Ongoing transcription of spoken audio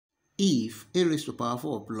if a raised to power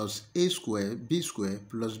 4 plus a square b square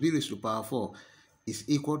plus b raised to power 4 is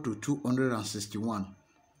equal to 261,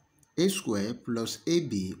 a square plus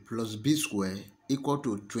ab plus b square equal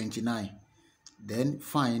to 29, then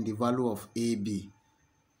find the value of ab.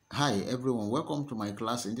 Hi everyone, welcome to my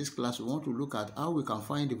class. In this class we want to look at how we can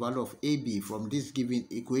find the value of ab from this given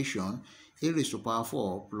equation: a raised to power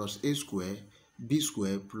 4 plus a square b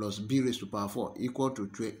square plus b raised to power 4 equal to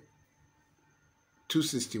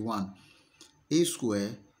 261. A square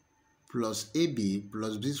plus ab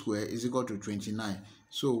plus b square is equal to 29.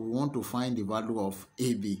 So we want to find the value of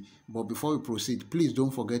ab. But before we proceed, please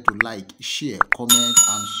don't forget to like, share, comment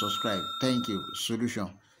and subscribe. Thank you. Solution.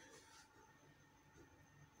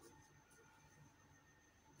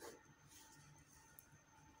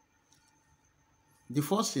 The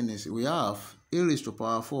first thing is we have a raised to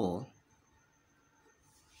power 4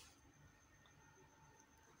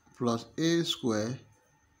 plus a square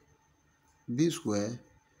b square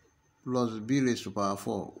plus b raised to power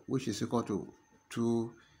 4, which is equal to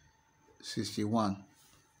 261.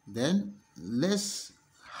 Then let's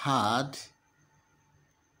add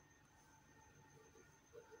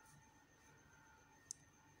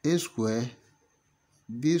a square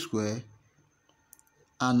b square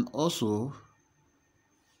and also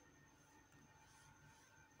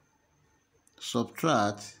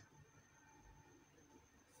subtract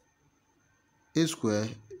a square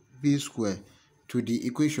b square to the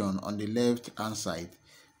equation on the left hand side.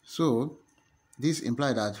 So this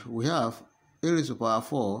implies that we have a raised to power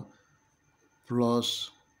 4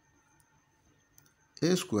 plus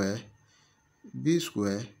a square b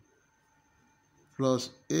square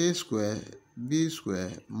plus a square b square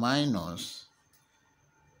minus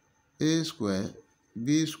a square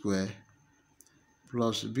b square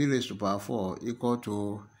plus b raised to power 4 equal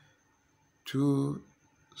to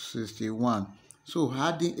 261. So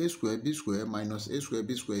adding a square b square minus a square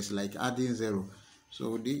b square is like adding 0.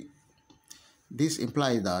 So this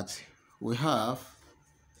implies that we have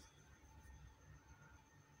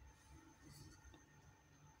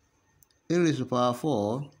a raised to power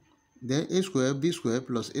 4, then a square b square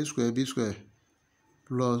plus a square b square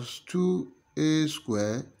plus 2a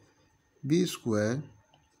square b square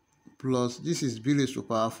plus this is b raised to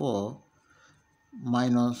power 4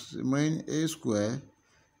 minus a square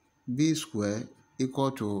b square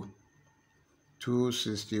equal to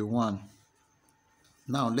 261.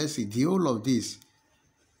 Now let's see, the whole of this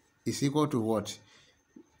is equal to what?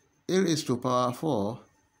 A raised to power 4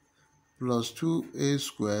 plus 2a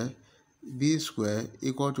square b square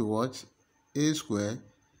equal to what? A square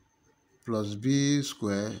plus b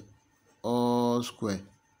square all square.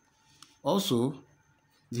 Also,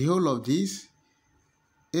 the whole of this,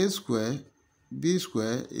 a square b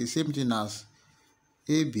square is same thing as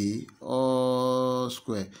ab all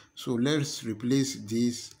square. So let's replace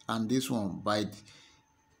this and this one by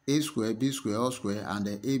a square b square all square and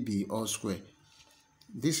the ab all square.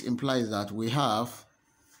 This implies that we have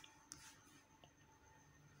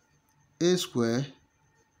a square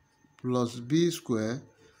plus b square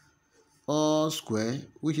all square,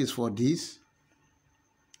 which is for this,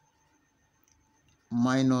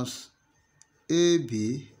 minus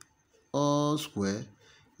ab all square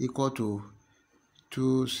equal to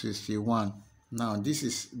 261. Now this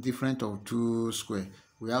is different of 2 square.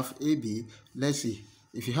 We have ab. Let's see,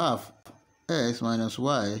 if you have x minus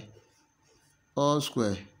y all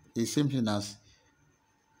square is same thing as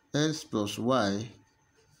x plus y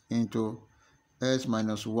into x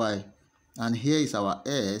minus y, and here is our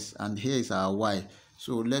s and here is our y.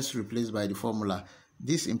 So let's replace by the formula.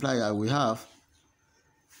 This implies that we have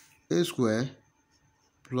a square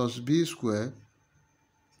plus b square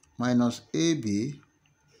minus ab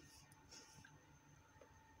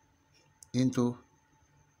into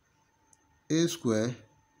a square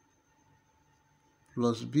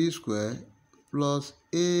plus b square plus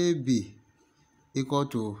ab equal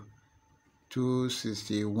to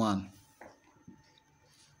 261.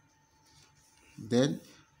 Then,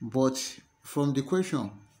 but from the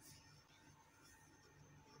question,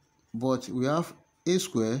 we have a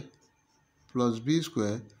square plus b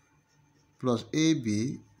square plus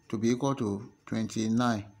ab to be equal to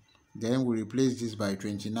 29. Then we replace this by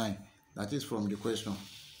 29. That is from the question.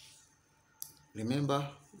 Remember,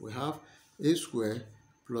 we have a square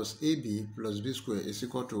plus ab plus b square is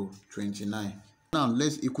equal to 29. Now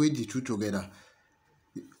let's equate the two together.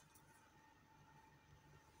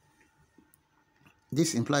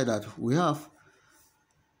 This implies that we have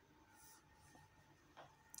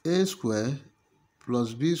a square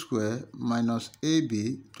plus b square minus ab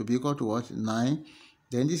to be equal to what? 9.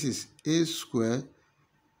 Then this is a square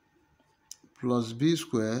plus b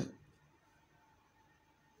square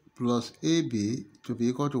plus AB to be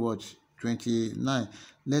equal to what? 29.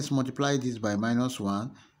 Let's multiply this by minus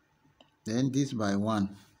 1, then this by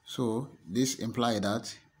 1. So this implies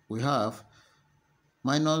that we have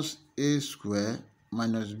minus A square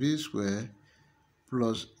minus B square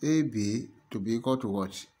plus AB to be equal to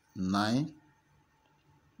what? 9.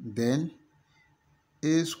 Then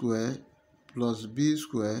A square plus B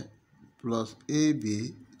square plus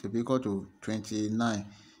AB to be equal to 29.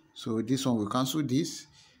 So this one will cancel this.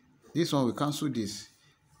 This one will cancel this.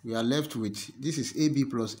 We are left with, this is AB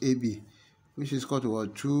plus AB, which is equal to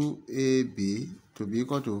what? 2AB to be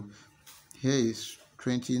equal to, here is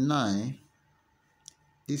 29.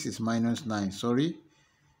 This is minus 9. Sorry.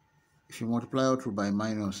 If you multiply all through by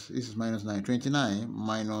minus, this is minus 9. 29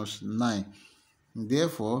 minus 9.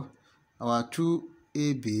 Therefore, our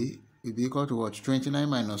 2AB will be equal to what? 29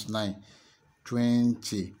 minus 9.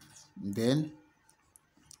 20. Then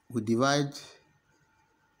we divide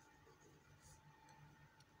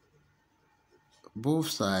both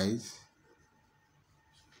sides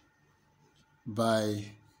by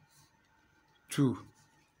 2.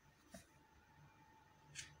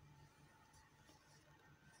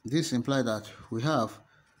 This implies that we have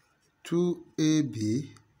 2AB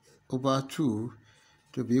over 2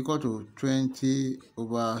 to be equal to 20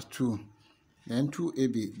 over 2. Then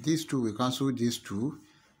 2AB, these 2 will cancel these 2.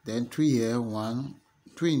 Then 2 here, 1,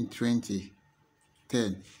 2 in 20,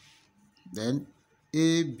 10. Then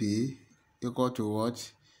AB equal to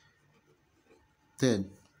what? 10.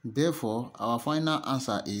 Therefore, our final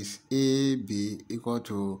answer is AB equal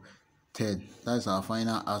to 10. That's our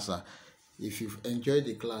final answer. If you've enjoyed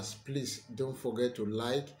the class, please don't forget to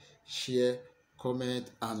like, share, comment,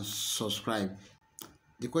 and subscribe.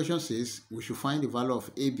 The question says we should find the value of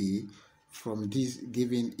AB from this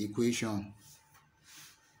given equation.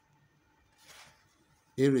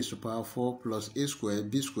 A raised to power 4 plus A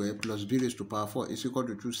squared B squared plus B raised to power 4 is equal to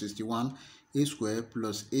 261. A squared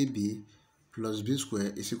plus AB plus B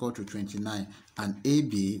squared is equal to 29. And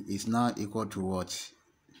AB is now equal to what?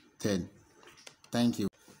 10. Thank you.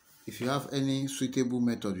 If you have any suitable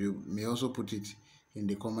method, you may also put it in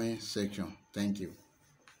the comment section. Thank you.